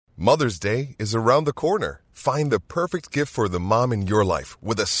Mother's Day is around the corner. Find the perfect gift for the mom in your life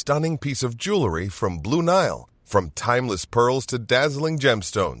with a stunning piece of jewelry from Blue Nile. From timeless pearls to dazzling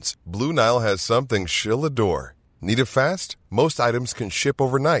gemstones, Blue Nile has something she'll adore. Need it fast? Most items can ship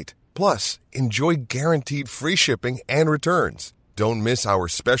overnight. Plus, enjoy guaranteed free shipping and returns. Don't miss our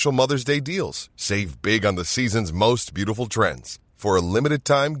special Mother's Day deals. Save big on the season's most beautiful trends. For a limited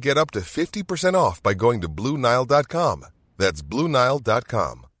time, get up to 50% off by going to BlueNile.com. That's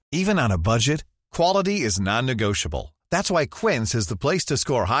BlueNile.com. Even on a budget, quality is non-negotiable. That's why Quince is the place to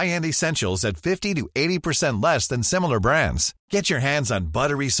score high-end essentials at 50 to 80% less than similar brands. Get your hands on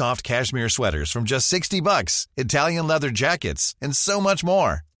buttery soft cashmere sweaters from just $60, Italian leather jackets, and so much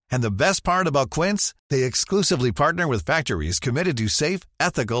more. And the best part about Quince, they exclusively partner with factories committed to safe,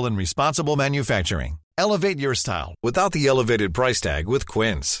 ethical, and responsible manufacturing. Elevate your style without the elevated price tag with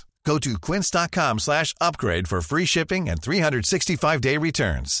Quince. Go to quince.com/upgrade for free shipping and 365-day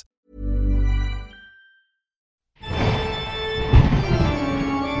returns.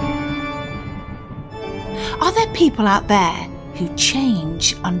 Are there people out there who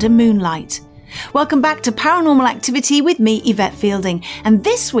change under moonlight? Welcome back to Paranormal Activity with me, Yvette Fielding, and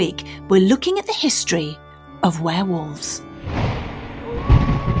this week we're looking at the history of werewolves.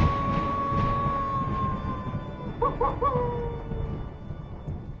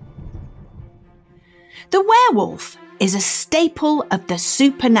 The werewolf is a staple of the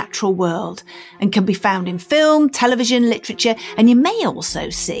supernatural world and can be found in film, television, literature, and you may also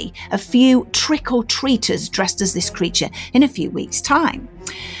see a few trick-or-treaters dressed as this creature in a few weeks' time.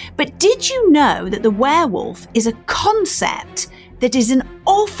 But did you know that the werewolf is a concept that is an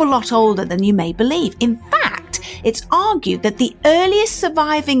awful lot older than you may believe? In fact, it's argued that the earliest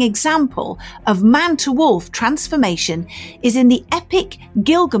surviving example of man-to-wolf transformation is in the epic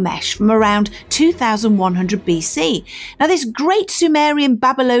Gilgamesh from around 2100 BC. Now, this great Sumerian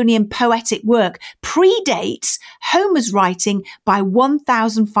Babylonian poetic work predates Homer's writing by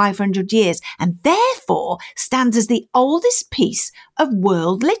 1,500 years and therefore stands as the oldest piece of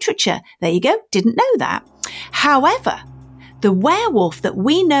world literature. There you go, didn't know that. However, the werewolf that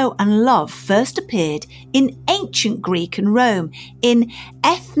we know and love first appeared in ancient Greek and Rome in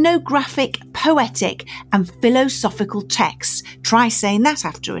ethnographic, poetic and philosophical texts. Try saying that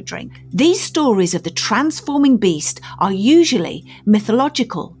after a drink. These stories of the transforming beast are usually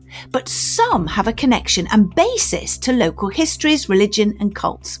mythological, but some have a connection and basis to local histories, religion and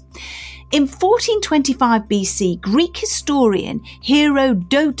cults. In 1425 BC, Greek historian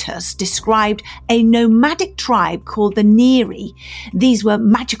Herodotus described a nomadic tribe called the Neri. These were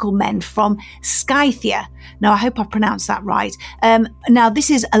magical men from Scythia. Now, I hope I pronounced that right. Now, this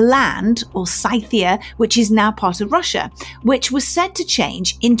is a land, or Scythia, which is now part of Russia, which was said to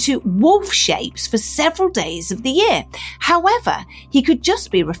change into wolf shapes for several days of the year. However, he could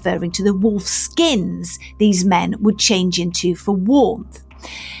just be referring to the wolf skins these men would change into for warmth.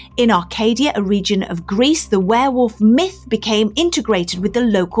 In Arcadia, a region of Greece, the werewolf myth became integrated with the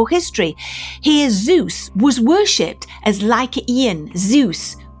local history. Here, Zeus was worshipped as Lycaean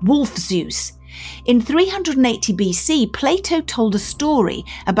Zeus, Wolf Zeus. In 380 BC, Plato told a story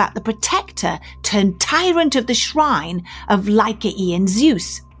about the protector turned tyrant of the shrine of Lycaean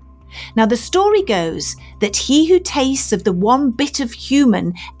Zeus. Now, the story goes that he who tastes of the one bit of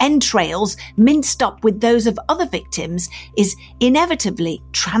human entrails minced up with those of other victims is inevitably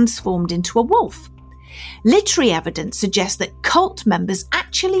transformed into a wolf. Literary evidence suggests that cult members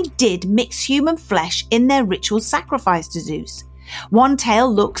actually did mix human flesh in their ritual sacrifice to Zeus. One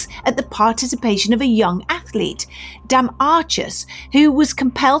tale looks at the participation of a young athlete, Damarchus, who was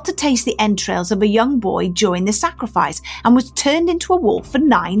compelled to taste the entrails of a young boy during the sacrifice and was turned into a wolf for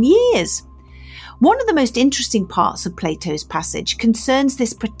 9 years. One of the most interesting parts of Plato's passage concerns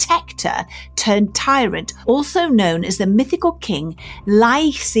this protector turned tyrant, also known as the mythical king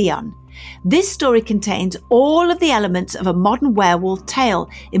Lycaon. This story contains all of the elements of a modern werewolf tale: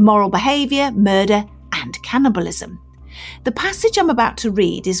 immoral behaviour, murder, and cannibalism. The passage I'm about to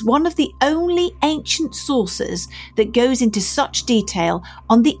read is one of the only ancient sources that goes into such detail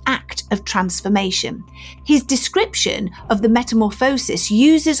on the act of transformation. His description of the metamorphosis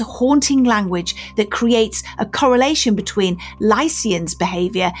uses haunting language that creates a correlation between Lycaon's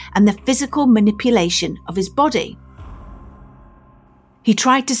behaviour and the physical manipulation of his body. He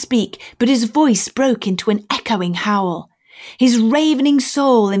tried to speak, but his voice broke into an echoing howl. His ravening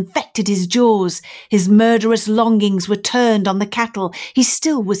soul infected his jaws. His murderous longings were turned on the cattle. He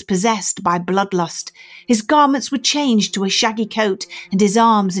still was possessed by bloodlust. His garments were changed to a shaggy coat and his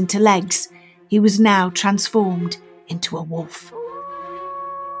arms into legs. He was now transformed into a wolf.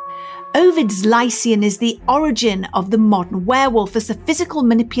 Ovid's Lycian is the origin of the modern werewolf, as the physical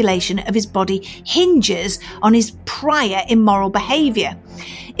manipulation of his body hinges on his prior immoral behaviour.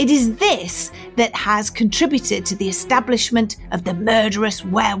 It is this that has contributed to the establishment of the murderous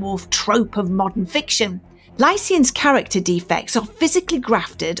werewolf trope of modern fiction. Lycian's character defects are physically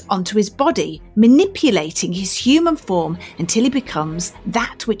grafted onto his body, manipulating his human form until he becomes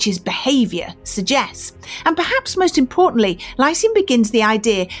that which his behaviour suggests. And perhaps most importantly, Lycian begins the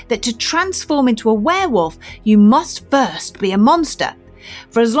idea that to transform into a werewolf, you must first be a monster.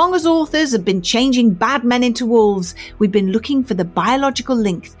 For as long as authors have been changing bad men into wolves, we've been looking for the biological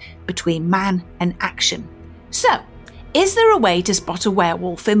link between man and action. So, is there a way to spot a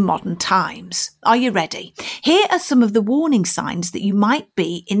werewolf in modern times? Are you ready? Here are some of the warning signs that you might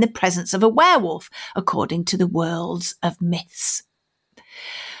be in the presence of a werewolf, according to the worlds of myths.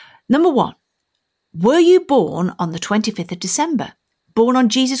 Number 1. Were you born on the 25th of December? Born on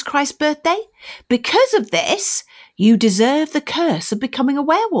Jesus Christ's birthday? Because of this, you deserve the curse of becoming a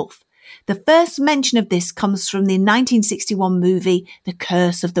werewolf. The first mention of this comes from the 1961 movie, The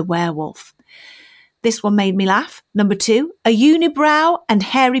Curse of the Werewolf. This one made me laugh. Number 2, a unibrow and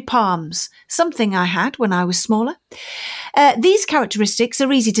hairy palms, something I had when I was smaller. These characteristics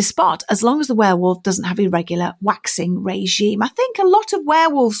are easy to spot as long as the werewolf doesn't have a regular waxing regime. I think a lot of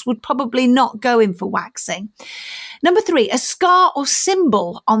werewolves would probably not go in for waxing. Number 3, a scar or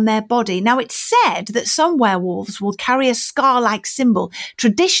symbol on their body. Now, it's said that some werewolves will carry a scar-like symbol,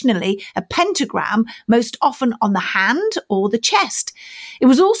 traditionally a pentagram, most often on the hand or the chest. It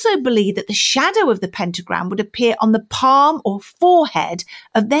was also believed that the shadow of the pentagram would appear on the palm or forehead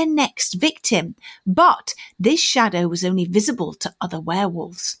of their next victim, but this shadow was only visible to other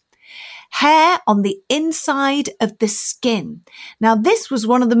werewolves. Hair on the inside of the skin. Now, this was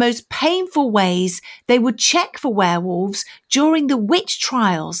one of the most painful ways they would check for werewolves during the witch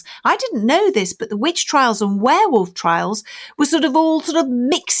trials. I didn't know this, but the witch trials and werewolf trials were all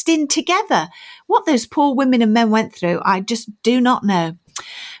mixed in together. What those poor women and men went through, I just do not know.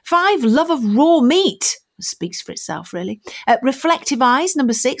 5, love of raw meat. Speaks for itself, really. Reflective eyes,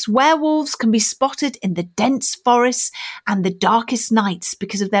 number 6. Werewolves can be spotted in the dense forests and the darkest nights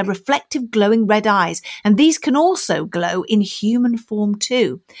because of their reflective glowing red eyes. And these can also glow in human form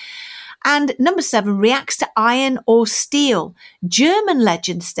too. And number 7, reacts to iron or steel. German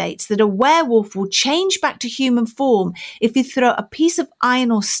legend states that a werewolf will change back to human form if you throw a piece of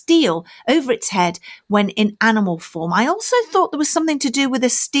iron or steel over its head when in animal form. I also thought there was something to do with a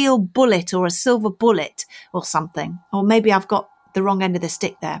steel bullet or a silver bullet or something. Or maybe I've got the wrong end of the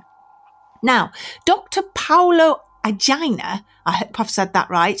stick there. Now, Dr. Paolo Agina, I hope I've said that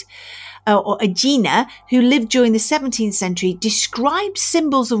right, or Agina, who lived during the 17th century, described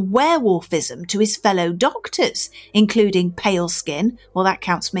symbols of werewolfism to his fellow doctors, including pale skin, well, that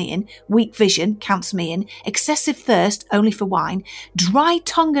counts me in, weak vision, counts me in, excessive thirst, only for wine, dry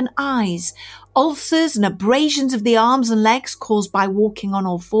tongue and eyes, ulcers and abrasions of the arms and legs caused by walking on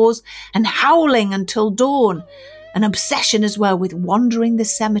all fours, and howling until dawn. An obsession as well with wandering the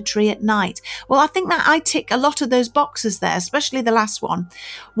cemetery at night. Well, I think that I tick a lot of those boxes there, especially the last one.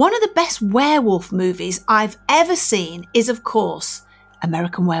 One of the best werewolf movies I've ever seen is, of course,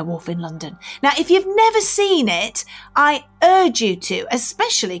 American Werewolf in London. Now, if you've never seen it, I urge you to,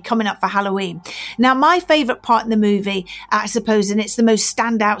 especially coming up for Halloween. Now, my favourite part in the movie, I suppose, and it's the most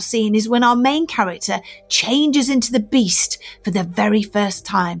standout scene, is when our main character changes into the beast for the very first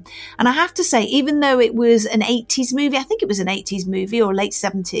time. And I have to say, even though it was an 80s movie, I think it was an 80s movie or late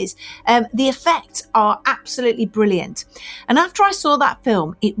 70s, the effects are absolutely brilliant. And after I saw that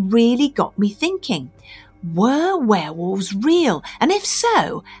film, it really got me thinking, were werewolves real? And if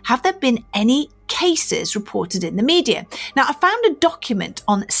so, have there been any cases reported in the media? Now, I found a document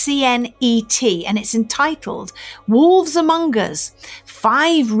on CNET and it's entitled Wolves Among Us,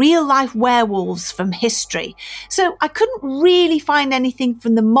 5 real-life werewolves from history. So I couldn't really find anything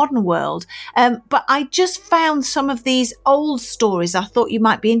from the modern world, but I just found some of these old stories I thought you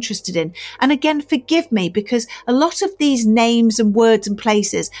might be interested in. And again, forgive me, because a lot of these names and words and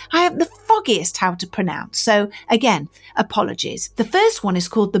places I have the foggiest how to pronounce. So again, apologies. The first one is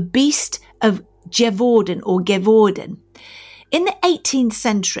called the Beast of Gévaudan or Gévaudan. In the 18th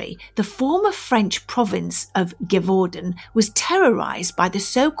century, the former French province of Gévaudan was terrorized by the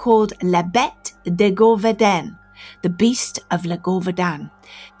so-called La Bête de Gévaudan, the Beast of Le Gévaudan.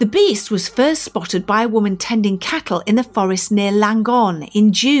 The beast was first spotted by a woman tending cattle in the forest near Langon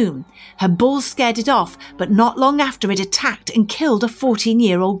in June. Her bulls scared it off, but not long after it attacked and killed a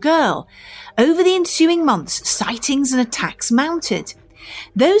 14-year-old girl. Over the ensuing months, sightings and attacks mounted.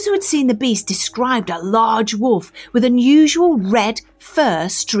 Those who had seen the beast described a large wolf with unusual red fur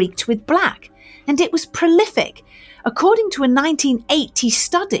streaked with black, and it was prolific. According to a 1980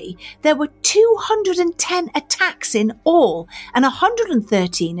 study, there were 210 attacks in all, and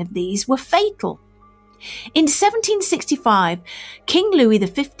 113 of these were fatal. In 1765, King Louis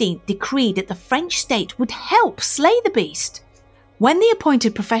XV decreed that the French state would help slay the beast. When the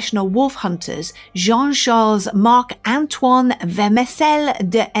appointed professional wolf hunters Jean-Charles Marc-Antoine Vermessel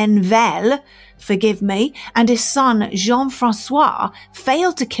de Hennevelle, and his son Jean-François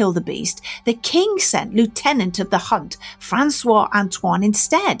failed to kill the beast, the king sent lieutenant of the hunt François Antoine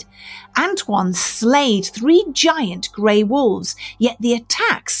instead. Antoine slayed 3 giant grey wolves, yet the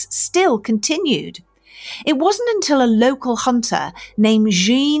attacks still continued. It wasn't until a local hunter named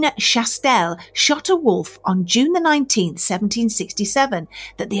Jean Chastel shot a wolf on June 19, 1767,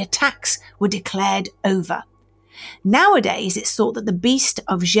 that the attacks were declared over. Nowadays, it's thought that the beast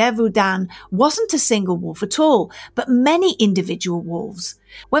of Gévaudan wasn't a single wolf at all, but many individual wolves.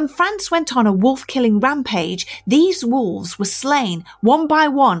 When France went on a wolf-killing rampage, these wolves were slain one by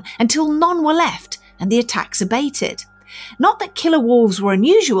one until none were left, and the attacks abated. Not that killer wolves were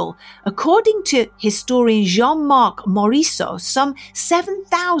unusual. According to historian Jean-Marc Morisot, some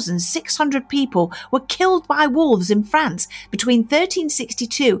 7,600 people were killed by wolves in France between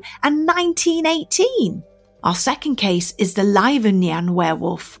 1362 and 1918. Our second case is the Livonian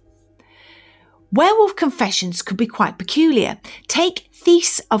werewolf. Werewolf confessions could be quite peculiar. Take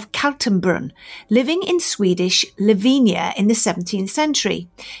Thies of Kaltenbrunn, living in Swedish Livonia in the 17th century.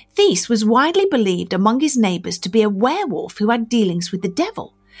 Thies was widely believed among his neighbours to be a werewolf who had dealings with the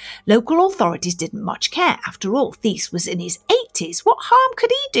devil. Local authorities didn't much care. After all, Thies was in his 80s. What harm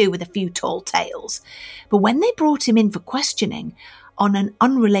could he do with a few tall tales? But when they brought him in for questioning on an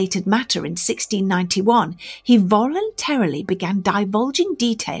unrelated matter in 1691, he voluntarily began divulging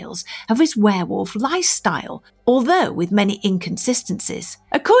details of his werewolf lifestyle, although with many inconsistencies.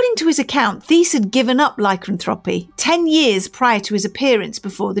 According to his account, Thies had given up lycanthropy 10 years prior to his appearance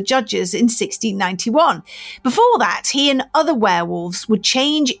before the judges in 1691. Before that, he and other werewolves would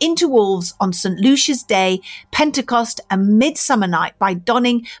change into wolves on St. Lucia's Day, Pentecost and Midsummer Night by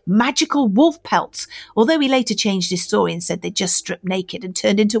donning magical wolf pelts, although he later changed his story and said they just stripped naked and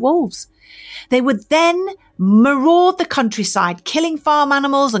turned into wolves. They would then maraud the countryside, killing farm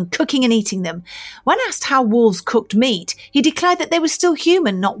animals and cooking and eating them. When asked how wolves cooked meat, he declared that they were still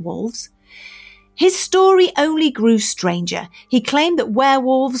human, not wolves. His story only grew stranger. He claimed that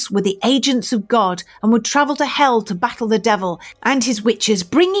werewolves were the agents of God and would travel to hell to battle the devil and his witches,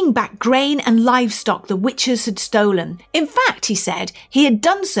 bringing back grain and livestock the witches had stolen. In fact, he said, he had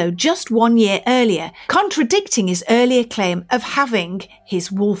done so just 1 year earlier, contradicting his earlier claim of having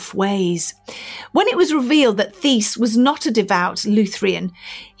his wolf ways. When it was revealed that Thies was not a devout Lutheran,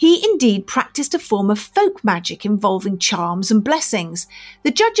 he indeed practiced a form of folk magic involving charms and blessings.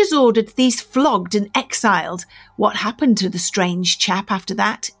 The judges ordered Thies flogged and exiled. What happened to the strange chap after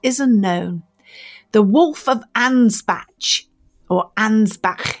that is unknown. The Wolf of Ansbach, or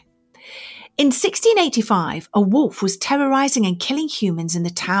Ansbach. In 1685, a wolf was terrorising and killing humans in the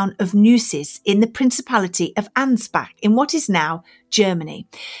town of Neusiedl in the Principality of Ansbach in what is now Germany.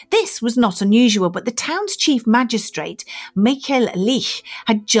 This was not unusual, but the town's chief magistrate, Michael Lich,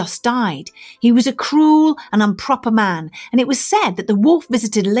 had just died. He was a cruel and improper man, and it was said that the wolf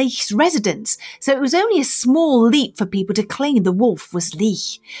visited Lich's residence, so it was only a small leap for people to claim the wolf was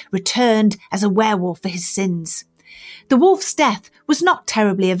Lich, returned as a werewolf for his sins. The wolf's death was not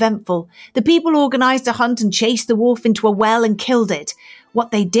terribly eventful. The people organised a hunt and chased the wolf into a well and killed it.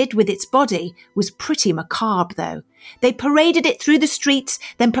 What they did with its body was pretty macabre, though. They paraded it through the streets,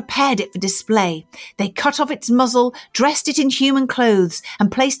 then prepared it for display. They cut off its muzzle, dressed it in human clothes, and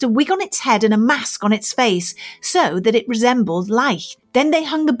placed a wig on its head and a mask on its face, so that it resembled Lich. Then they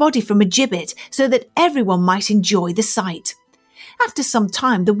hung the body from a gibbet, so that everyone might enjoy the sight. After some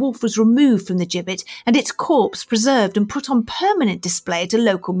time, the wolf was removed from the gibbet and its corpse preserved and put on permanent display at a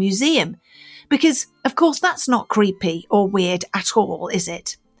local museum. Because, of course, that's not creepy or weird at all, is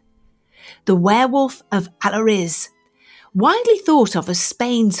it? The Werewolf of Alariz. Widely thought of as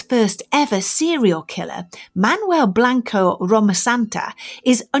Spain's first ever serial killer, Manuel Blanco Romasanta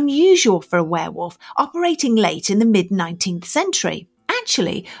is unusual for a werewolf, operating late in the mid-19th century.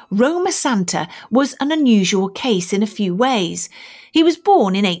 Actually, Romasanta was an unusual case in a few ways. He was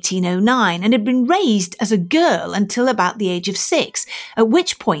born in 1809 and had been raised as a girl until about the age of 6, at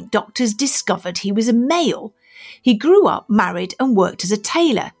which point doctors discovered he was a male. He grew up, married and worked as a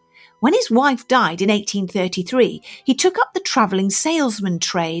tailor. When his wife died in 1833, he took up the travelling salesman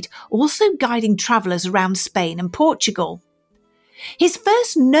trade, also guiding travellers around Spain and Portugal. His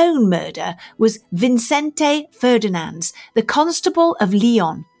first known murder was Vicente Ferdinands, the Constable of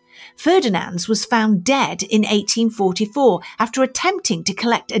Leon. Ferdinands was found dead in 1844 after attempting to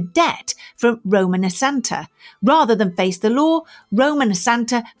collect a debt from Roma Santa. Rather than face the law, Roma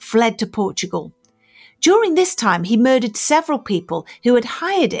Santa fled to Portugal. During this time, he murdered several people who had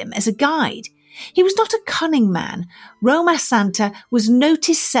hired him as a guide. He was not a cunning man. Roma Santa was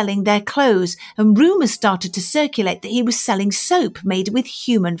noticed selling their clothes, and rumours started to circulate that he was selling soap made with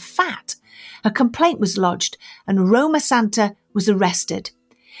human fat. A complaint was lodged, and Roma Santa was arrested.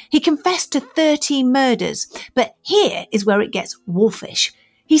 He confessed to 13 murders, but here is where it gets wolfish.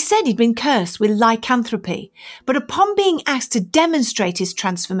 He said he'd been cursed with lycanthropy, but upon being asked to demonstrate his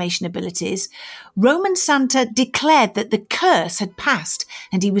transformation abilities, Roma Santa declared that the curse had passed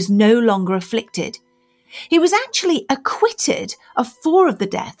and he was no longer afflicted. He was actually acquitted of 4 of the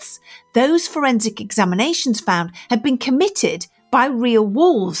deaths. Those forensic examinations found had been committed by real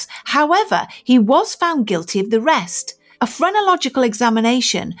wolves. However, he was found guilty of the rest. A phrenological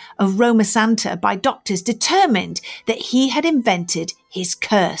examination of Roma Santa by doctors determined that he had invented his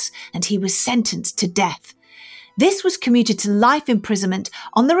curse and he was sentenced to death. This was commuted to life imprisonment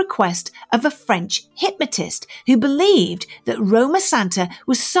on the request of a French hypnotist who believed that Roma Santa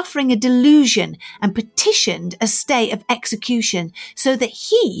was suffering a delusion and petitioned a stay of execution so that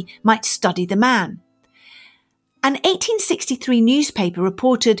he might study the man. An 1863 newspaper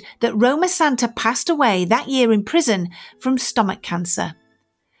reported that Roma Santa passed away that year in prison from stomach cancer.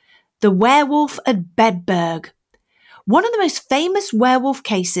 The werewolf at Bedburg. One of the most famous werewolf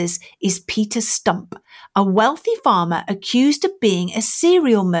cases is Peter Stump, a wealthy farmer accused of being a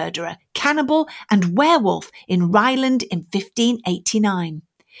serial murderer, cannibal and werewolf in Ryland in 1589.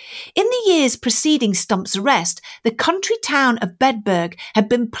 In the years preceding Stump's arrest, the country town of Bedburg had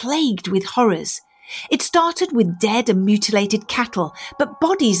been plagued with horrors. It started with dead and mutilated cattle, but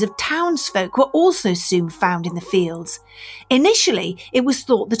bodies of townsfolk were also soon found in the fields. Initially, it was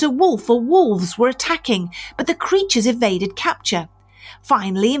thought that a wolf or wolves were attacking, but the creatures evaded capture.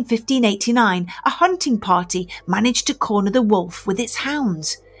 Finally, in 1589, a hunting party managed to corner the wolf with its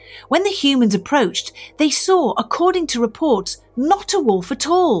hounds. When the humans approached, they saw, according to reports, not a wolf at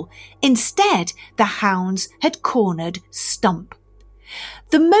all. Instead, the hounds had cornered Stump.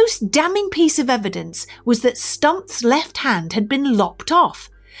 The most damning piece of evidence was that Stump's left hand had been lopped off.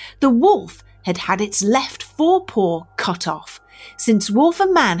 The wolf had had its left forepaw cut off. Since wolf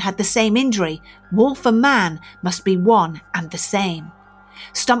and man had the same injury, wolf and man must be one and the same.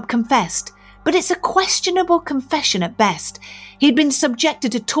 Stump confessed, but it's a questionable confession at best. He'd been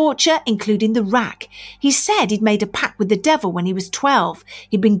subjected to torture, including the rack. He said he'd made a pact with the devil when he was 12.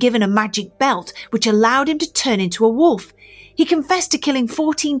 He'd been given a magic belt, which allowed him to turn into a wolf. He confessed to killing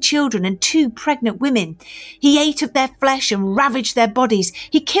 14 children and 2 pregnant women. He ate of their flesh and ravaged their bodies.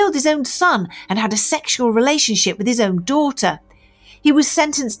 He killed his own son and had a sexual relationship with his own daughter. He was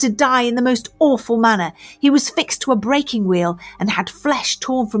sentenced to die in the most awful manner. He was fixed to a breaking wheel and had flesh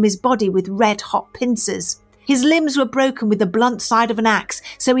torn from his body with red-hot pincers. His limbs were broken with the blunt side of an axe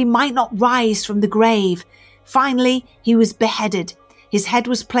so he might not rise from the grave. Finally, he was beheaded. His head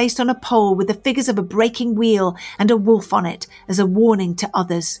was placed on a pole with the figures of a breaking wheel and a wolf on it as a warning to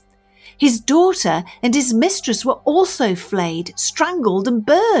others. His daughter and his mistress were also flayed, strangled and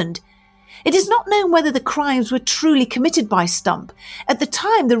burned. It is not known whether the crimes were truly committed by Stump. At the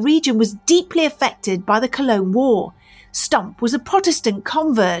time, the region was deeply affected by the Cologne War. Stump was a Protestant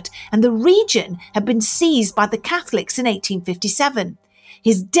convert and the region had been seized by the Catholics in 1857.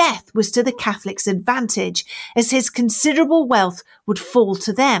 His death was to the Catholics' advantage, as his considerable wealth would fall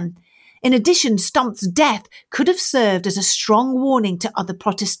to them. In addition, Stump's death could have served as a strong warning to other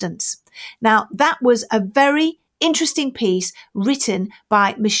Protestants. Now, that was a very interesting piece written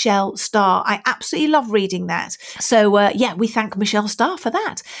by Michelle Starr. I absolutely love reading that. So, we thank Michelle Starr for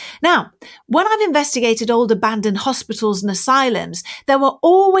that. Now, when I've investigated old abandoned hospitals and asylums, there were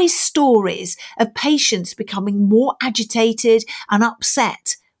always stories of patients becoming more agitated and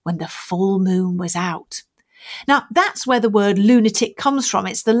upset when the full moon was out. Now, that's where the word lunatic comes from.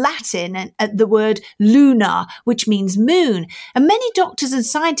 It's the Latin and the word luna, which means moon. And many doctors and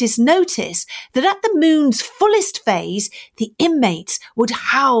scientists notice that at the moon's fullest phase, the inmates would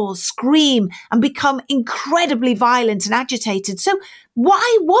howl, scream, and become incredibly violent and agitated. So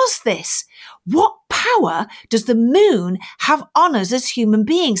why was this? What power does the moon have on us as human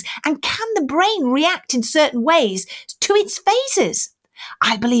beings? And can the brain react in certain ways to its phases?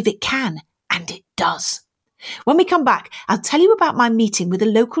 I believe it can, and it does. When we come back, I'll tell you about my meeting with a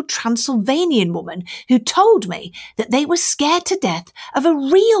local Transylvanian woman who told me that they were scared to death of a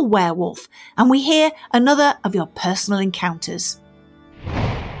real werewolf, and we hear another of your personal encounters.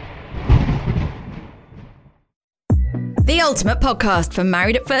 The ultimate podcast for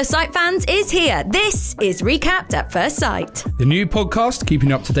Married at First Sight fans is here. This is Recapped at First Sight. The new podcast keeping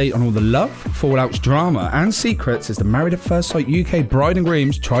you up to date on all the love, fallouts, drama and secrets as the Married at First Sight UK bride and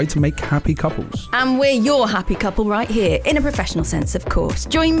grooms try to make happy couples. And we're your happy couple right here, in a professional sense, of course.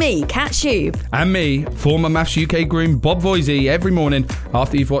 Join me, Kat Shube. And me, former MAFS UK groom Bob Voisey, every morning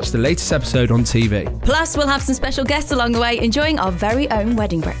after you've watched the latest episode on TV. Plus, we'll have some special guests along the way enjoying our very own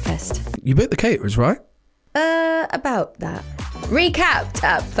wedding breakfast. You booked the caterers, right? About that. Recapped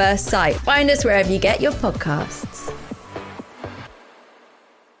at First Sight. Find us wherever you get your podcasts.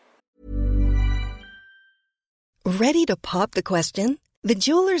 Ready to pop the question? The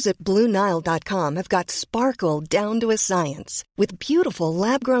jewelers at BlueNile.com have got sparkle down to a science with beautiful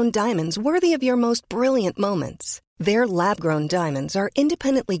lab-grown diamonds worthy of your most brilliant moments. Their lab-grown diamonds are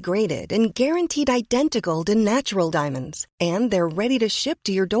independently graded and guaranteed identical to natural diamonds, and they're ready to ship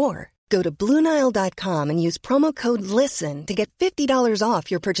to your door. Go to BlueNile.com and use promo code LISTEN to get $50 off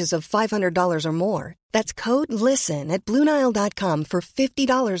your purchase of $500 or more. That's code LISTEN at BlueNile.com for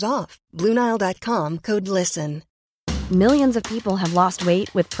 $50 off. BlueNile.com, code LISTEN. Millions of people have lost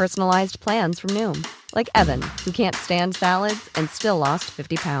weight with personalized plans from Noom. Like Evan, who can't stand salads and still lost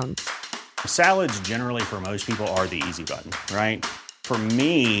 50 pounds. Salads generally for most people are the easy button, right? For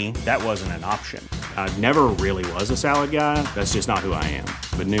me, that wasn't an option. I never really was a salad guy. That's just not who I am.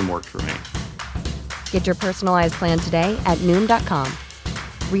 But Noom worked for me. Get your personalized plan today at Noom.com.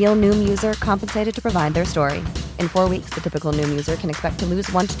 Real Noom user compensated to provide their story. In 4 weeks, the typical Noom user can expect to lose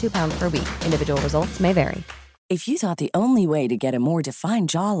 1 to 2 pounds per week. Individual results may vary. If you thought the only way to get a more defined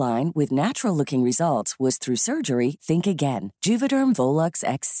jawline with natural-looking results was through surgery, think again. Juvederm Volux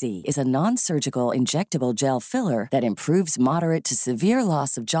XC is a non-surgical injectable gel filler that improves moderate to severe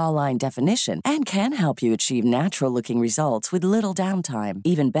loss of jawline definition and can help you achieve natural-looking results with little downtime.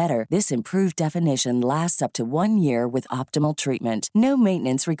 Even better, this improved definition lasts up to 1 year with optimal treatment. No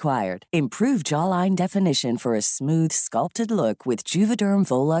maintenance required. Improve jawline definition for a smooth, sculpted look with Juvederm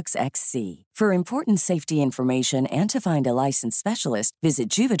Volux XC. For important safety information and to find a licensed specialist, visit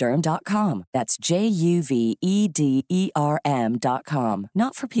Juvederm.com. That's JUVEDERM.com.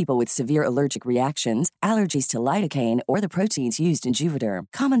 Not for people with severe allergic reactions, allergies to lidocaine, or the proteins used in Juvederm.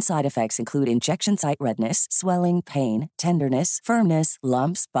 Common side effects include injection site redness, swelling, pain, tenderness, firmness,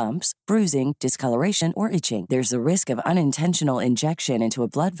 lumps, bumps, bruising, discoloration, or itching. There's a risk of unintentional injection into a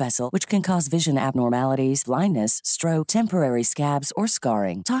blood vessel, which can cause vision abnormalities, blindness, stroke, temporary scabs, or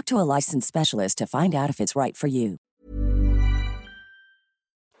scarring. Talk to a licensed specialist to find out if it's right for you.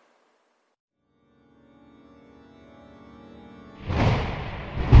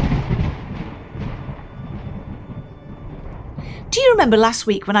 Do you remember last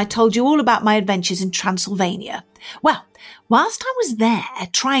week when I told you all about my adventures in Transylvania? Well, whilst I was there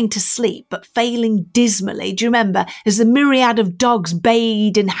trying to sleep but failing dismally, do you remember, as the myriad of dogs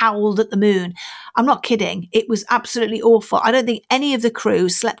bayed and howled at the moon? I'm not kidding. It was absolutely awful. I don't think any of the crew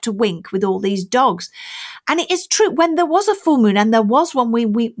slept a wink with all these dogs. And it is true, when there was a full moon, and there was one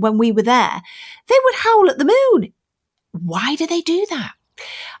when we were there, they would howl at the moon. Why do they do that?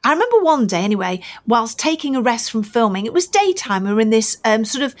 I remember one day, anyway, whilst taking a rest from filming, it was daytime, we were in this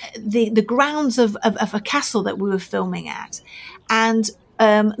sort of the grounds of a castle that we were filming at. And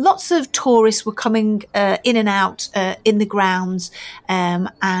lots of tourists were coming in and out in the grounds.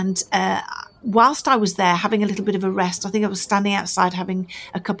 Whilst I was there having a little bit of a rest, I think I was standing outside having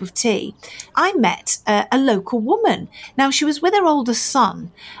a cup of tea, I met a local woman. Now, she was with her older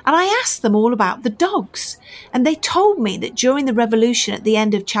son, and I asked them all about the dogs. And they told me that during the revolution at the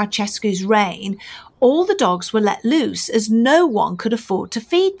end of Ceausescu's reign, all the dogs were let loose as no one could afford to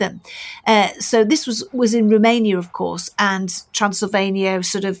feed them. So this was in Romania, of course, and Transylvania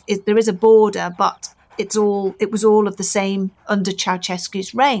there is a border, but it was all of the same under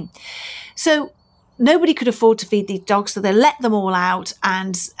Ceausescu's reign. So nobody could afford to feed these dogs, so they let them all out,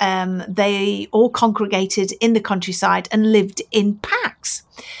 and they all congregated in the countryside and lived in packs.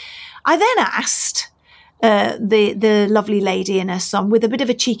 I then asked the lovely lady and her son, with a bit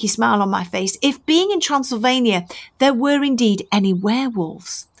of a cheeky smile on my face, if being in Transylvania there were indeed any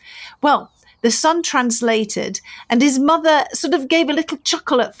werewolves. Well, the son translated, and his mother sort of gave a little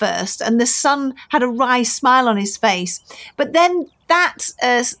chuckle at first, and the son had a wry smile on his face. But then that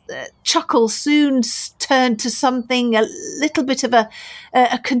chuckle soon turned to something, a little bit of a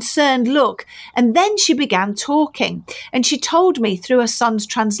concerned look. And then she began talking, and she told me through her son's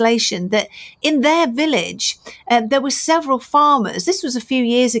translation that in their village, there were several farmers. This was a few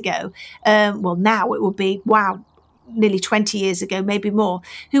years ago. Well, now it would be, wow, nearly 20 years ago, maybe more,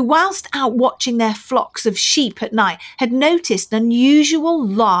 who whilst out watching their flocks of sheep at night had noticed an unusual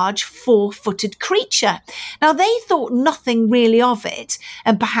large 4-footed creature. Now they thought nothing really of it,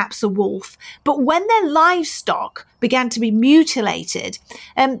 and perhaps a wolf, but when their livestock began to be mutilated,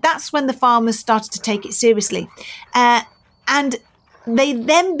 that's when the farmers started to take it seriously. And they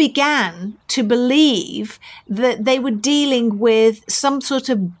then began to believe that they were dealing with some sort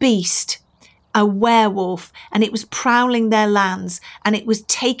of beast, a werewolf, and it was prowling their lands, and it was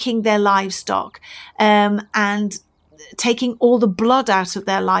taking their livestock, and taking all the blood out of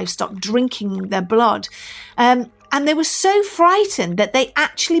their livestock, drinking their blood. And they were so frightened that they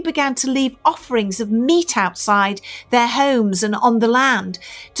actually began to leave offerings of meat outside their homes and on the land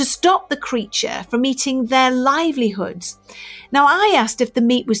to stop the creature from eating their livelihoods. Now, I asked if the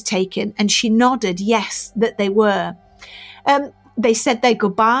meat was taken, and she nodded yes, that they were. They said their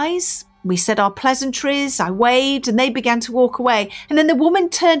goodbyes. We said our pleasantries, I waved, and they began to walk away. And then the woman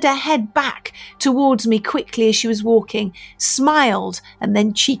turned her head back towards me quickly as she was walking, smiled, and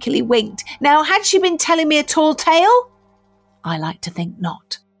then cheekily winked. Now, had she been telling me a tall tale? I like to think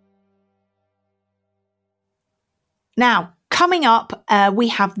not. Now, coming up, we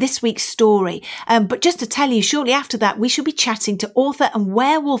have this week's story. But just to tell you, shortly after that, we shall be chatting to author and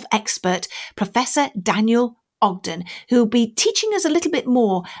werewolf expert, Professor Daniel Ogden, who will be teaching us a little bit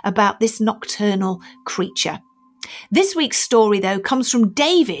more about this nocturnal creature. This week's story, though, comes from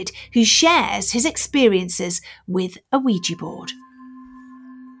David, who shares his experiences with a Ouija board.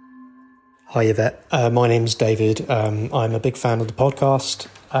 Hi, Yvette. My name's David. I'm a big fan of the podcast,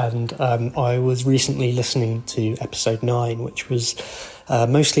 and I was recently listening to episode 9, which was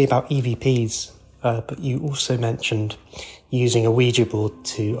mostly about EVPs, but you also mentioned using a Ouija board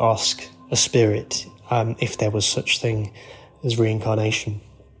to ask a spirit if there was such thing as reincarnation.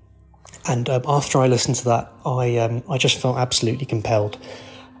 And after I listened to that, I just felt absolutely compelled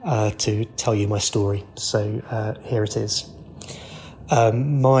to tell you my story. So here it is.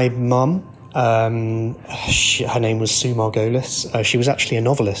 My mum, her name was Sue Margolis. She was actually a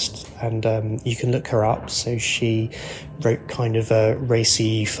novelist, and you can look her up. So she wrote kind of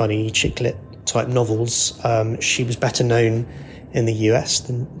racy, funny, chick lit type novels. She was better known in the US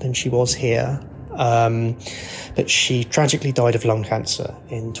than she was here. But she tragically died of lung cancer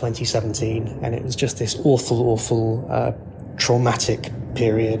in 2017, and it was just this awful, traumatic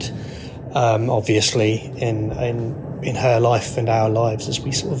period, obviously in her life and our lives as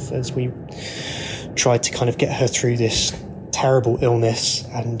we tried to kind of get her through this terrible illness.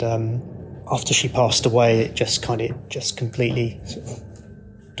 And after she passed away, it just completely sort of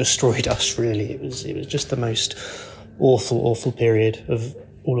destroyed us. Really, it was just the most awful period of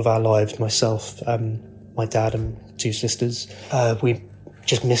all of our lives. Myself, my dad and 2 sisters, we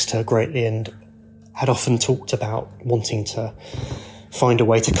just missed her greatly, and had often talked about wanting to find a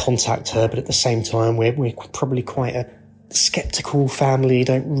way to contact her, but at the same time we're probably quite a skeptical family,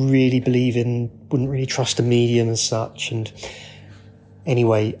 wouldn't really trust a medium as such. And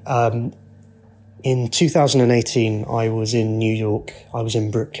anyway, in 2018 I was in New York. I was in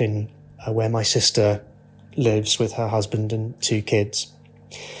Brooklyn, where my sister lives with her husband and 2 kids.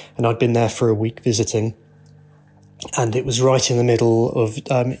 And I'd been there for a week visiting, and it was right in the middle of,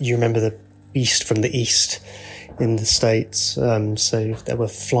 you remember the Beast from the East in the States, so there were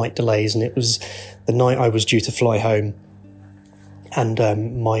flight delays, and it was the night I was due to fly home,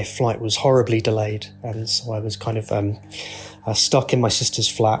 and my flight was horribly delayed, and so I was kind of stuck in my sister's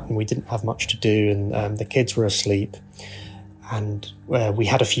flat, and we didn't have much to do, and the kids were asleep, and we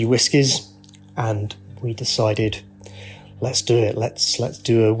had a few whiskies, and we decided, let's do it. Let's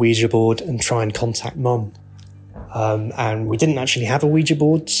do a Ouija board and try and contact Mum. And we didn't actually have a Ouija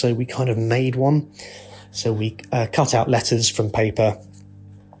board, so we kind of made one. So we cut out letters from paper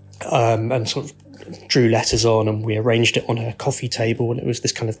and sort of drew letters on, and we arranged it on a coffee table. And it was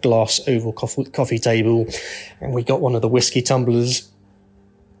this kind of glass oval coffee table. And we got one of the whiskey tumblers,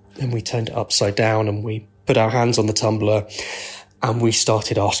 and we turned it upside down, and we put our hands on the tumbler, and we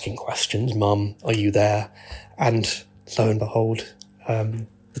started asking questions. Mum, are you there? And lo and behold,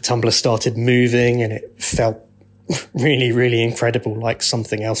 the tumbler started moving, and it felt really, really incredible, like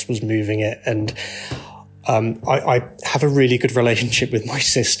something else was moving it. And I have a really good relationship with my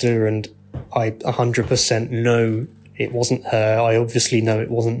sister, and I 100% know it wasn't her. I obviously know it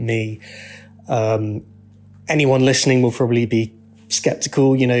wasn't me. Anyone listening will probably be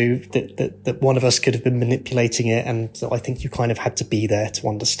skeptical, that one of us could have been manipulating it, and I think you kind of had to be there to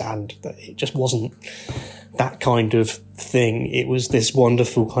understand that it just wasn't that kind of thing. It was this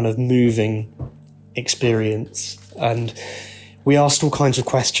wonderful kind of moving experience, and we asked all kinds of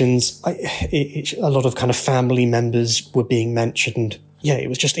questions. A lot of kind of family members were being mentioned. Yeah, it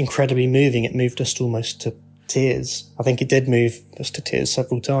was just incredibly moving. It moved us almost to tears. I think it did move us to tears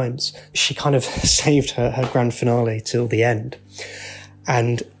several times. She kind of saved her grand finale till the end.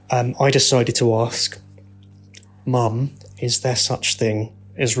 And I decided to ask, Mum, is there such thing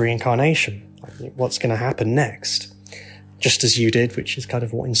as reincarnation? What's going to happen next? Just as you did, which is kind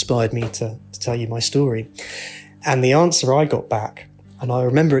of what inspired me to tell you my story. And the answer I got back, and I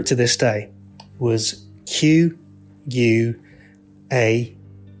remember it to this day, was QUAMAN.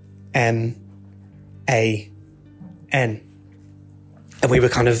 And we were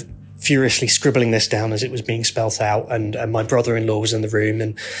kind of furiously scribbling this down as it was being spelt out. And my brother-in-law was in the room,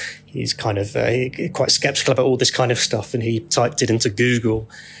 and he's kind of quite skeptical about all this kind of stuff. And he typed it into Google,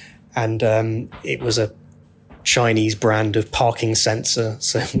 and it was a Chinese brand of parking sensor.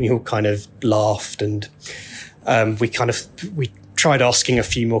 So we all kind of laughed, and we tried asking a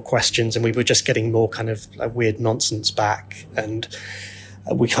few more questions, and we were just getting more kind of weird nonsense back. And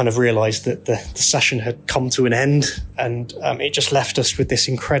we kind of realized that the session had come to an end, and it just left us with this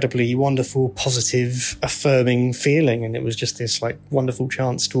incredibly wonderful, positive, affirming feeling. And it was just this like wonderful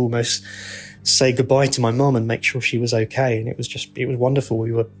chance to almost say goodbye to my mum and make sure she was okay. And it was wonderful.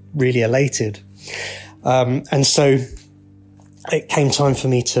 We were really elated. And so it came time for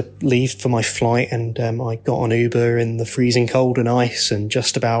me to leave for my flight, and I got on Uber in the freezing cold and ice and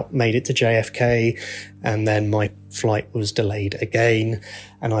just about made it to JFK. And then my flight was delayed again,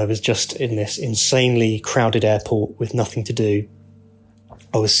 and I was just in this insanely crowded airport with nothing to do.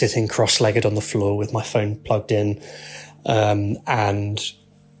 I was sitting cross-legged on the floor with my phone plugged in, and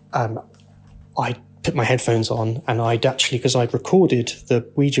I put my headphones on, and because I'd recorded the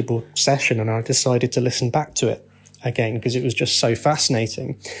Ouija board session, and I decided to listen back to it again because it was just so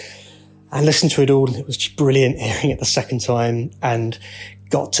fascinating. I listened to it all, and it was just brilliant hearing it the second time, and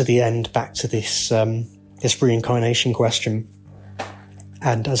got to the end, back to this reincarnation question.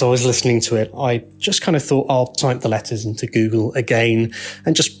 And as I was listening to it, I just kind of thought I'll type the letters into Google again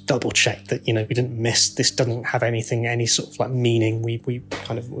and just double check that, we didn't miss, this doesn't have any sort of like meaning we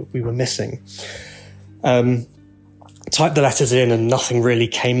were missing. Typed the letters in and nothing really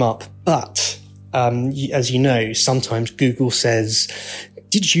came up. But, as you know, sometimes Google says,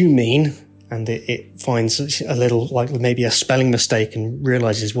 did you mean? And it finds a little, like maybe a spelling mistake and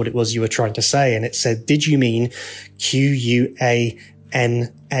realizes what it was you were trying to say. And it said, did you mean QUANAM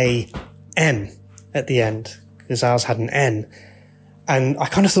at the end? Because ours had an N. And I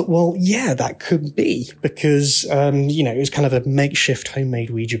kind of thought, well, yeah, that could be because, it was kind of a makeshift homemade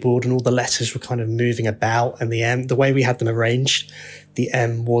Ouija board, and all the letters were kind of moving about, and the M, the way we had them arranged, the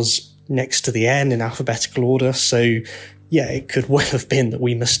M was next to the N in alphabetical order. So yeah, it could well have been that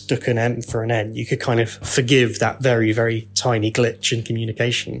we mistook an M for an N. You could kind of forgive that very, very tiny glitch in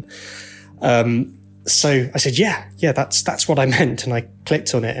communication. So I said, yeah, that's what I meant. And I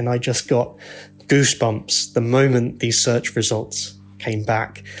clicked on it, and I just got goosebumps the moment these search results came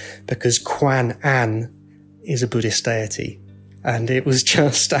back, because Quan An is a Buddhist deity. And it was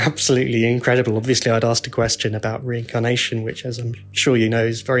just absolutely incredible. Obviously, I'd asked a question about reincarnation, which, as I'm sure you know,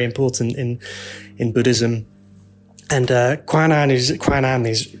 is very important in Buddhism. And Quan An is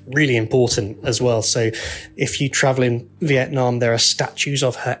really important as well. So if you travel in Vietnam, there are statues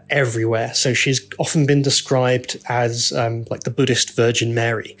of her everywhere. So she's often been described as like the Buddhist Virgin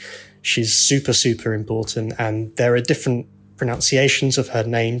Mary. She's super, super important. And there are different pronunciations of her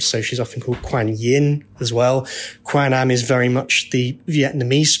name. So she's often called Quan Yin as well. Quan Am is very much the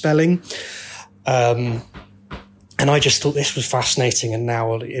Vietnamese spelling. And I just thought this was fascinating. And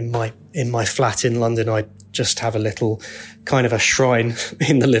now in my flat in London, I just have a little kind of a shrine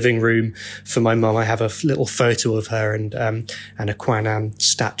in the living room for my mum. I have a little photo of her and a Quan Am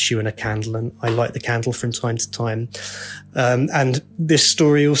statue and a candle. And I light the candle from time to time. And this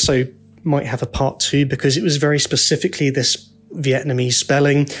story also might have a part 2 because it was very specifically this Vietnamese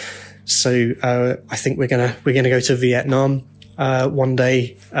spelling. So, I think we're going to go to Vietnam, one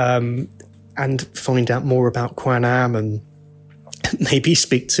day, and find out more about Quan Am, and maybe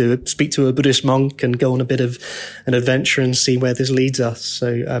speak to a Buddhist monk and go on a bit of an adventure and see where this leads us.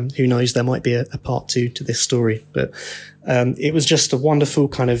 So, who knows, there might be a part 2 to this story, but, it was just a wonderful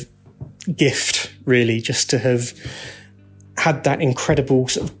kind of gift, really, just to have had that incredible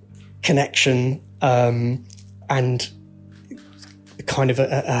sort of connection, and kind of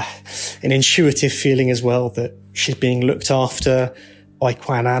an intuitive feeling as well that she's being looked after by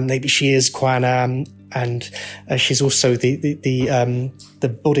Quan Am. Maybe she is Quan Am, and she's also the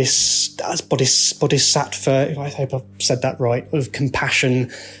bodhisattva, I hope I've said that right, of compassion.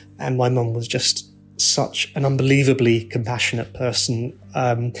 And my mum was just such an unbelievably compassionate person,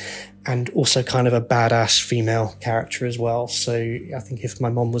 and also kind of a badass female character as well. So I think if my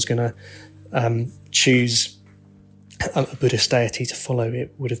mom was going to choose a Buddhist deity to follow,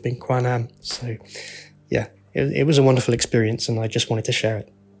 it would have been Kuan Am. So yeah, it was a wonderful experience, and I just wanted to share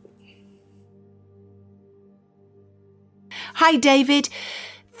it. Hi, David.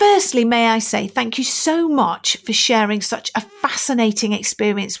 Firstly, may I say thank you so much for sharing such a fascinating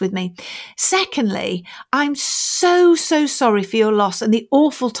experience with me. Secondly, I'm so sorry for your loss and the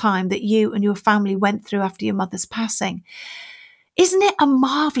awful time that you and your family went through after your mother's passing. Isn't it a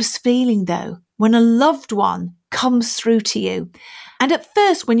marvellous feeling, though, when a loved one comes through to you? And at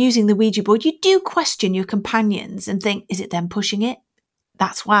first, when using the Ouija board, you do question your companions and think, is it them pushing it?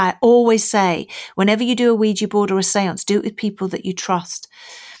 That's why I always say, whenever you do a Ouija board or a seance, do it with people that you trust.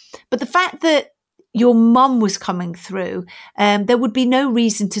 But the fact that your mum was coming through, there would be no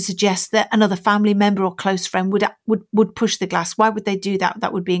reason to suggest that another family member or close friend would push the glass. Why would they do that?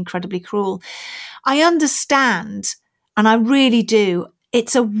 That would be incredibly cruel. I understand, and I really do.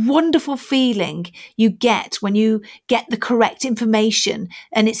 It's a wonderful feeling you get when you get the correct information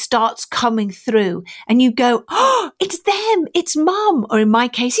and it starts coming through and you go, oh, it's them, it's mum, or in my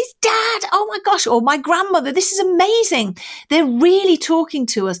case, it's dad. Oh my gosh, or my grandmother. This is amazing. They're really talking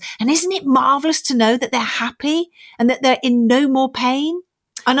to us. And isn't it marvelous to know that they're happy and that they're in no more pain?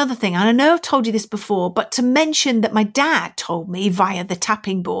 Another thing, and I know I've told you this before, but to mention that my dad told me via the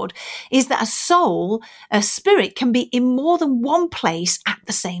tapping board is that a spirit can be in more than one place at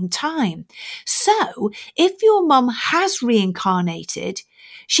the same time. So if your mum has reincarnated,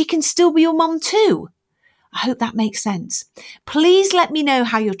 she can still be your mum too. I hope that makes sense. Please let me know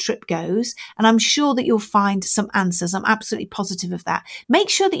how your trip goes, and I'm sure that you'll find some answers. I'm absolutely positive of that. Make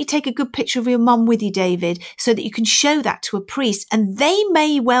sure that you take a good picture of your mum with you, David, so that you can show that to a priest, and they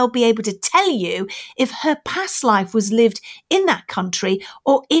may well be able to tell you if her past life was lived in that country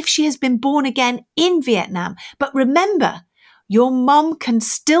or if she has been born again in Vietnam. But remember, your mum can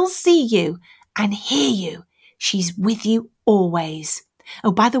still see you and hear you. She's with you always.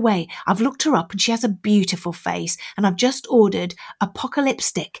 Oh, by the way, I've looked her up and she has a beautiful face, and I've just ordered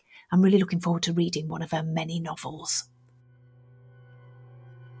Apocalypstic. I'm really looking forward to reading one of her many novels.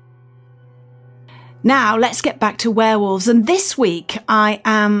 Now, let's get back to werewolves. And this week, I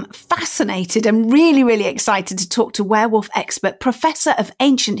am fascinated and really excited to talk to werewolf expert, Professor of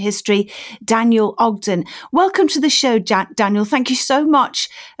Ancient History, Daniel Ogden. Welcome to the show, Daniel. Thank you so much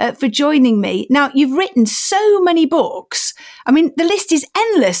for joining me. Now, you've written so many books. I mean, the list is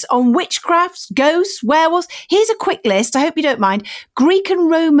endless on witchcrafts, ghosts, werewolves. Here's a quick list. I hope you don't mind. Greek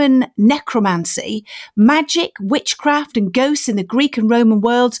and Roman necromancy, magic, witchcraft and ghosts in the Greek and Roman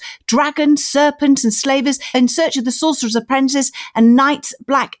worlds, dragons, serpents and slavers, In Search of the Sorcerer's Apprentice, and knights,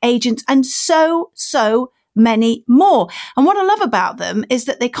 black agents, and so many more. And what I love about them is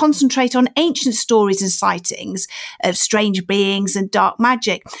that they concentrate on ancient stories and sightings of strange beings and dark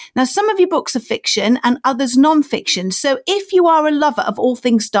magic. Now, some of your books are fiction and others non-fiction. So if you are a lover of all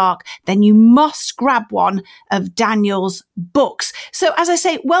things dark, then you must grab one of Daniel's books. So as I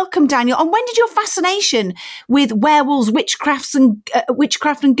say, welcome, Daniel. And when did your fascination with werewolves, witchcraft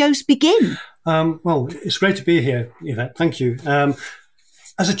and ghosts begin? Well, it's great to be here, Yvette. Thank you.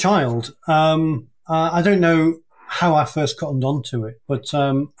 As a child, I don't know how I first cottoned onto it, but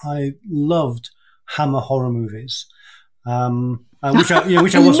I loved Hammer horror movies, which I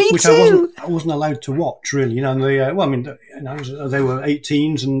wasn't allowed to watch really. You know, and they were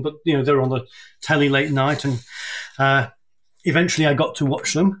 18s, but you know they were on the telly late night, and eventually I got to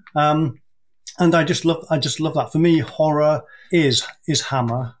watch them, and I just love that. For me, horror is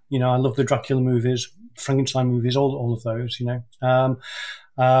Hammer. You know, I love the Dracula movies, Frankenstein movies, all of those. You know.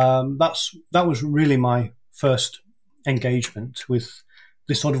 That was really my first engagement with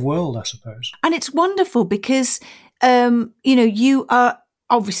this sort of world, I suppose. And it's wonderful because, you are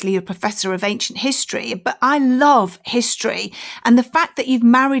obviously a professor of ancient history, but I love history. And the fact that you've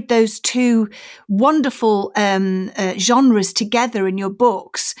married those two wonderful genres together in your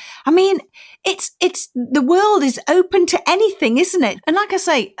books, I mean, it's the world is open to anything, isn't it? And like I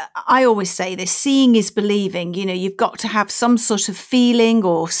say, I always say this, seeing is believing. You know, you've got to have some sort of feeling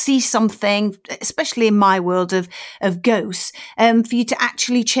or see something, especially in my world of ghosts, for you to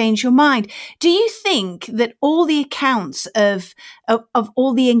actually change your mind. Do you think that all the accounts of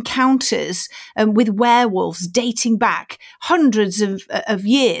all the encounters with werewolves dating back hundreds of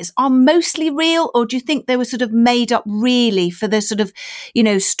years are mostly real, or do you think they were sort of made up really for the sort of,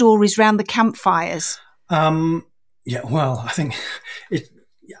 stories around the campfires? Yeah, well, I think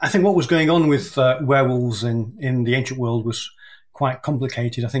what was going on with werewolves in the ancient world was quite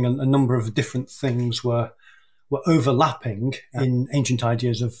complicated. I think a number of different things were overlapping in ancient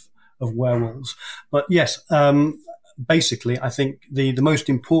ideas of werewolves. But yes, basically, I think the most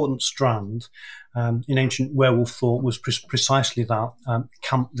important strand in ancient werewolf thought was precisely that,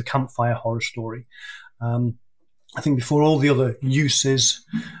 the campfire horror story. I think before all the other uses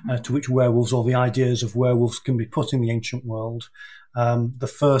to which werewolves or the ideas of werewolves can be put in the ancient world,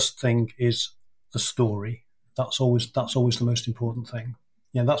 the first thing is the story. That's always the most important thing.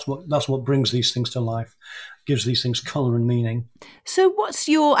 Yeah, that's what brings these things to life, gives these things colour and meaning. So what's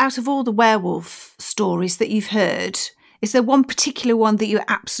out of all the werewolf stories that you've heard, is there one particular one that you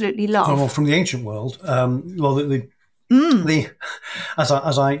absolutely love? Well, from the ancient world, as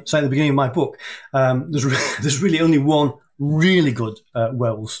I say at the beginning of my book, there's really only one really good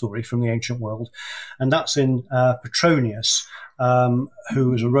werewolf story from the ancient world, and that's in Petronius, who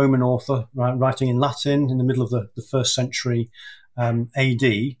was a Roman author writing in Latin in the middle of the 1st century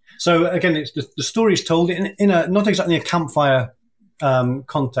AD. So again, the story is told in a not exactly a campfire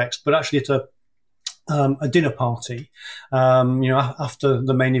context, but actually at a dinner party, after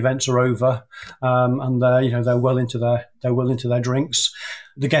the main events are over, and they're well into their drinks.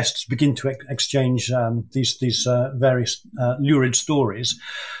 The guests begin to exchange these various lurid stories,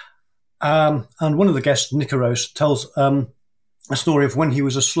 and one of the guests, Nicaros, tells a story of when he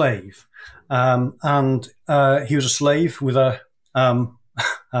was a slave, and he was a slave with a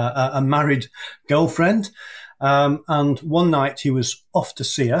married girlfriend, and one night he was off to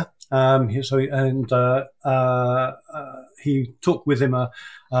see her. He took with him a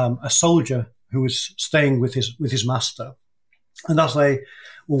soldier who was staying with his master. And as they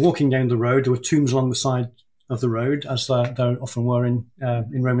were walking down the road, there were tombs along the side of the road, as there often were in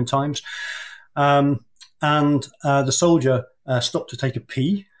Roman times. And the soldier stopped to take a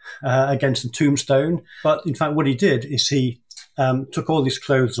pee against the tombstone. But in fact, what he did is he took all his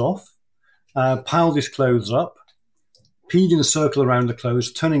clothes off, piled his clothes up, peed in a circle around the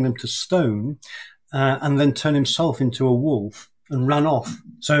clothes, turning them to stone, and then turned himself into a wolf and ran off.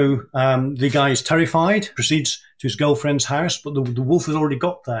 So the guy is terrified, proceeds to his girlfriend's house, but the wolf has already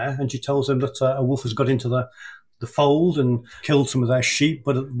got there, and she tells him that a wolf has got into the fold and killed some of their sheep,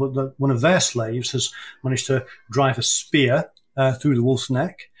 but one of their slaves has managed to drive a spear through the wolf's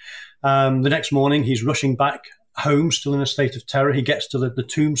neck. The next morning, he's rushing back home, still in a state of terror. He gets to the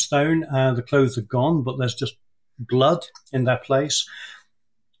tombstone. The clothes are gone, but there's just blood in their place.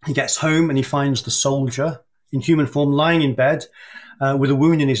 He gets home and he finds the soldier in human form lying in bed with a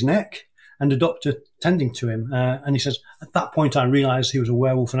wound in his neck and a doctor tending to him. And he says, at that point, I realized he was a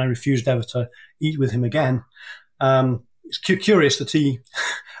werewolf and I refused ever to eat with him again. It's curious that he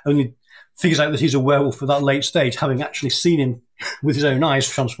only figures out that he's a werewolf at that late stage, having actually seen him with his own eyes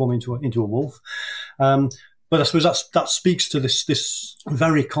transform into a wolf. But I suppose that speaks to this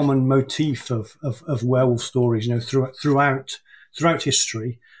very common motif of werewolf stories, throughout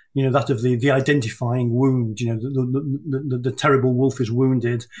history. That of the identifying wound. The terrible wolf is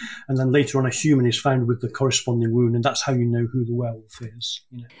wounded, and then later on a human is found with the corresponding wound, and that's how you know who the werewolf is.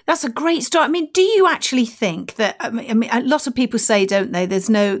 That's a great story. I mean, do you actually think that? I mean, a lot of people say, don't they? There's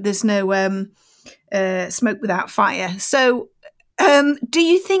no smoke without fire. So. Do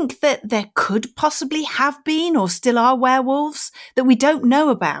you think that there could possibly have been or still are werewolves that we don't know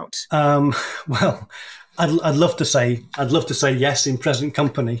about? Well, I'd love to say yes in present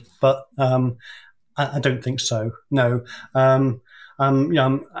company, but I don't think so. No, I'm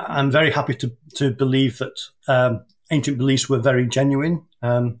very happy to believe that ancient beliefs were very genuine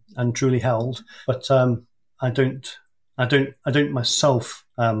and truly held, but I don't myself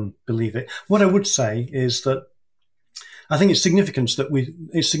believe it. What I would say is that I think it's significant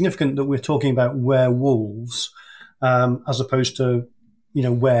that we're talking about werewolves as opposed to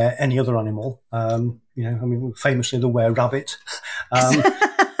were any other animal. Famously the were-rabbit.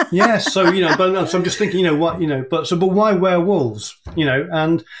 Yeah, so so I'm just thinking, but why werewolves?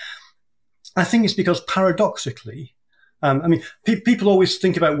 And I think it's because paradoxically, people always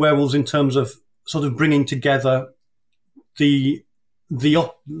think about werewolves in terms of sort of bringing together the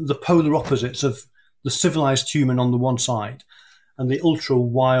polar opposites of the civilized human on the one side and the ultra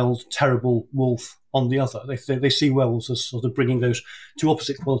wild, terrible wolf on the other. They see werewolves as sort of bringing those two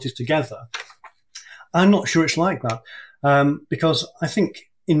opposite qualities together. I'm not sure it's like that, because I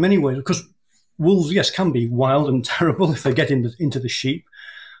think in many ways, because wolves, yes, can be wild and terrible if they get into the sheep.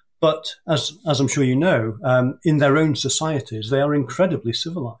 But as I'm sure you know, in their own societies, they are incredibly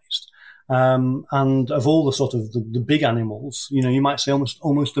civilized. And of all the sort of the big animals, you might say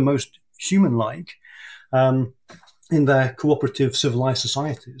almost the most human-like, in their cooperative civilized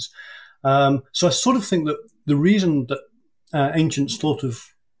societies. So I sort of think that the reason that ancients thought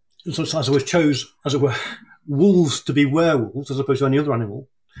of, as it were, wolves to be werewolves as opposed to any other animal,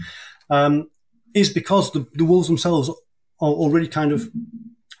 is because the wolves themselves are already kind of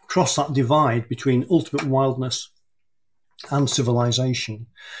cross that divide between ultimate wildness and civilization.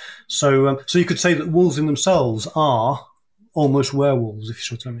 So you could say that wolves in themselves are almost werewolves, if you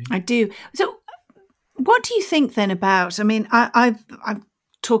see what I mean. I do. So what do you think then about, I mean, I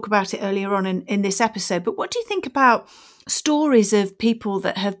talked about it earlier on in this episode, but what do you think about stories of people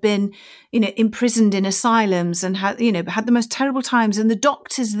that have been, imprisoned in asylums and had the most terrible times, and the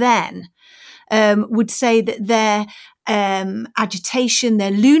doctors then would say that their agitation,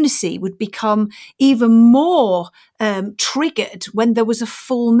 their lunacy would become even more triggered when there was a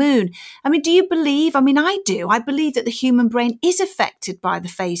full moon. I mean, do you believe? I mean, I do. I believe that the human brain is affected by the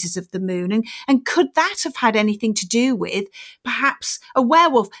phases of the moon. And could that have had anything to do with perhaps a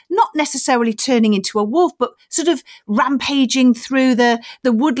werewolf, not necessarily turning into a wolf, but sort of rampaging through the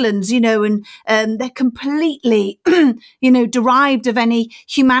woodlands, and they're completely, derived of any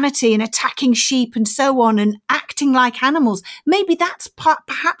humanity and attacking sheep and so on and acting like animals. Maybe that's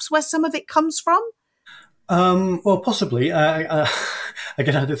perhaps where some of it comes from? Well, possibly. Again,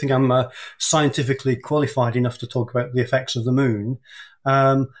 I don't think I'm scientifically qualified enough to talk about the effects of the moon.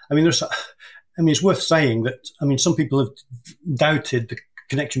 It's worth saying that, some people have doubted the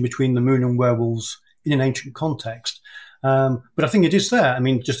connection between the moon and werewolves in an ancient context. But I think it is there.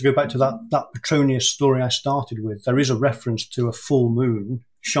 Just to go back to that Petronius story I started with, there is a reference to a full moon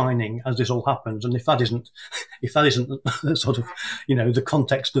shining as this all happens, and if that isn't sort of the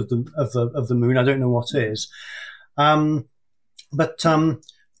context of the moon, I don't know what is.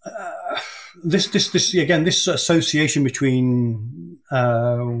 This association between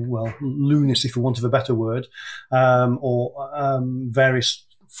lunacy, for want of a better word, or various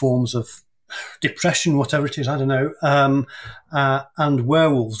forms of depression, whatever it is, I don't know, and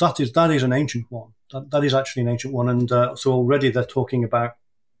werewolves, that is an ancient one. That is actually an ancient one, and so already they're talking about.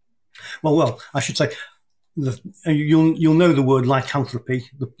 Well, I should say, you'll know the word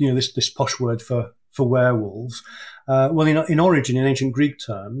lycanthropy, this posh word for werewolves. In origin, in ancient Greek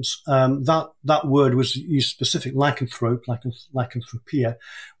terms, that word was used specific. Lycanthropia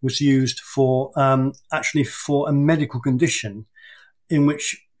was used for actually for a medical condition in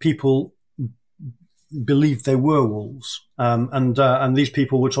which people believed they were wolves, and these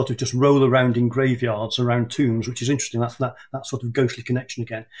people would sort of just roll around in graveyards around tombs, which is interesting. That's that sort of ghostly connection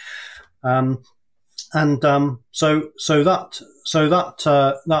again, so that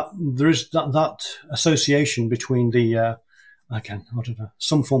there is that association between the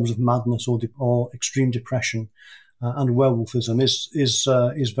some forms of madness or extreme depression and werewolfism is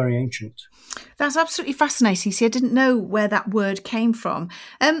very ancient. That's absolutely fascinating. See, I didn't know where that word came from.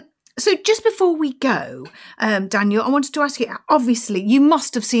 So just before we go, Daniel, I wanted to ask you, obviously, you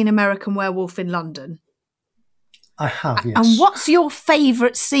must have seen American Werewolf in London. I have, yes. And what's your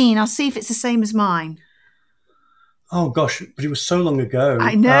favourite scene? I'll see if it's the same as mine. Oh gosh, but it was so long ago.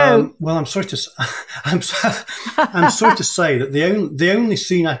 I know. Well, I'm sorry to say that the only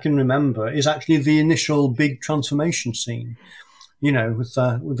scene I can remember is actually the initial big transformation scene. With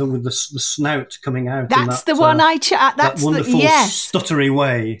the snout coming out. That's the one that's that wonderful yes. stuttery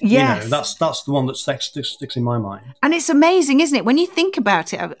way. Yes. That's the one that sticks in my mind. And it's amazing, isn't it? When you think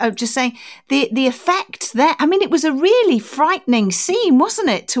about it, I'm just saying the effect there. It was a really frightening scene, wasn't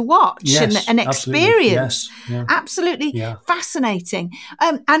it, to watch and experience? Yes, yeah. Absolutely fascinating.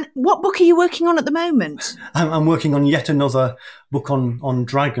 And what book are you working on at the moment? I'm working on yet another book on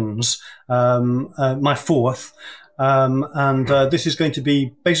dragons, my fourth. This is going to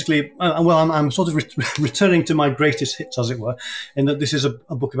be basically, I'm sort of returning to my greatest hits, as it were, in that this is a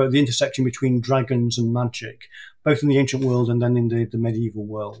book about the intersection between dragons and magic, both in the ancient world and then in the medieval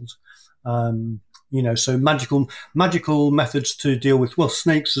world. So magical methods to deal with,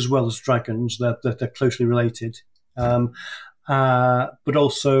 snakes as well as dragons. They're closely related. But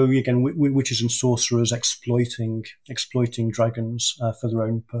also, again, witches and sorcerers exploiting dragons for their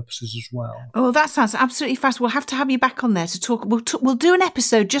own purposes as well. Oh, that sounds absolutely fast. We'll have to have you back on there to talk. We'll do an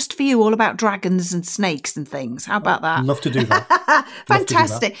episode just for you, all about dragons and snakes and things. How about that? I'd love to do that.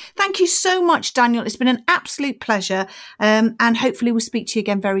 Fantastic. Thank you so much, Daniel. It's been an absolute pleasure. And hopefully we'll speak to you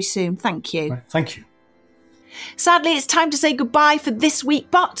again very soon. Thank you. Right, thank you. Sadly, it's time to say goodbye for this week,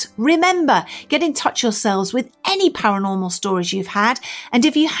 but remember, get in touch yourselves with any paranormal stories you've had. And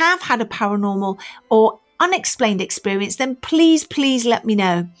if you have had a paranormal or unexplained experience, then please let me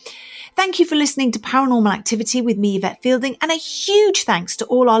know. Thank you for listening to Paranormal Activity with me, Yvette Fielding, and a huge thanks to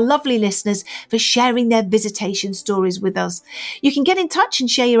all our lovely listeners for sharing their visitation stories with us. You can get in touch and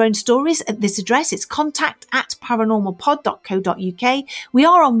share your own stories at this address. It's contact@paranormalpod.co.uk. We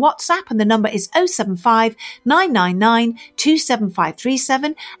are on WhatsApp and the number is 075 999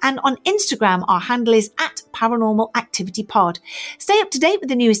 27537, and on Instagram our handle is @paranormalactivitypod. Stay up to date with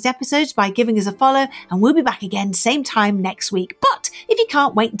the newest episodes by giving us a follow, and we'll be back again same time next week. But if you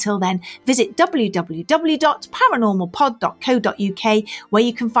can't wait until then, visit www.paranormalpod.co.uk, where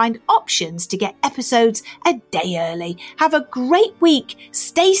you can find options to get episodes a day early. Have a great week,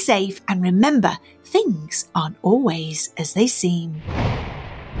 stay safe, and remember, things aren't always as they seem.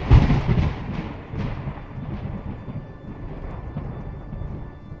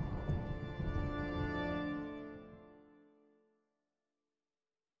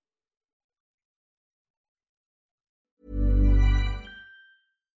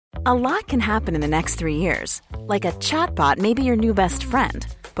 A lot can happen in the next 3 years. Like a chatbot may be your new best friend.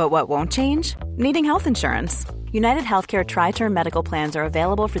 But what won't change? Needing health insurance. United Healthcare Tri-Term Medical Plans are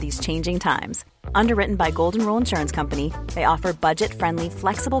available for these changing times. Underwritten by Golden Rule Insurance Company, they offer budget-friendly,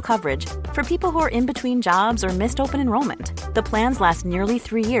 flexible coverage for people who are in between jobs or missed open enrollment. The plans last nearly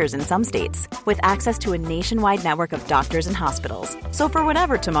 3 years in some states, with access to a nationwide network of doctors and hospitals. So for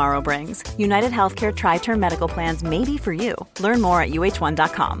whatever tomorrow brings, United Healthcare Tri-Term Medical Plans may be for you. Learn more at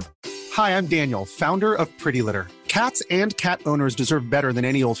uh1.com. Hi, I'm Daniel, founder of Pretty Litter. Cats and cat owners deserve better than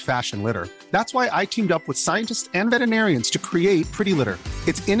any old-fashioned litter. That's why I teamed up with scientists and veterinarians to create Pretty Litter.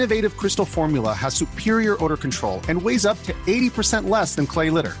 Its innovative crystal formula has superior odor control and weighs up to 80% less than clay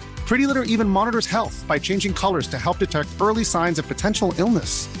litter. Pretty Litter even monitors health by changing colors to help detect early signs of potential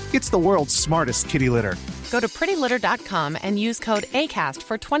illness. It's the world's smartest kitty litter. Go to prettylitter.com and use code ACAST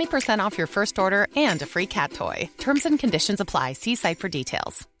for 20% off your first order and a free cat toy. Terms and conditions apply. See site for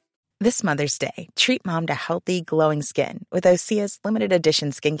details. This Mother's Day, treat mom to healthy, glowing skin with Osea's limited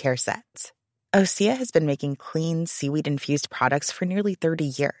edition skincare sets. Osea has been making clean, seaweed-infused products for nearly 30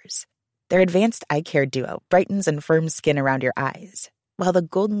 years. Their advanced eye care duo brightens and firms skin around your eyes, while the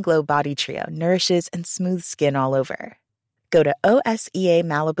Golden Glow Body Trio nourishes and smooths skin all over. Go to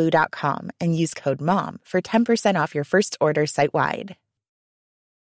OSEAMalibu.com and use code MOM for 10% off your first order site-wide.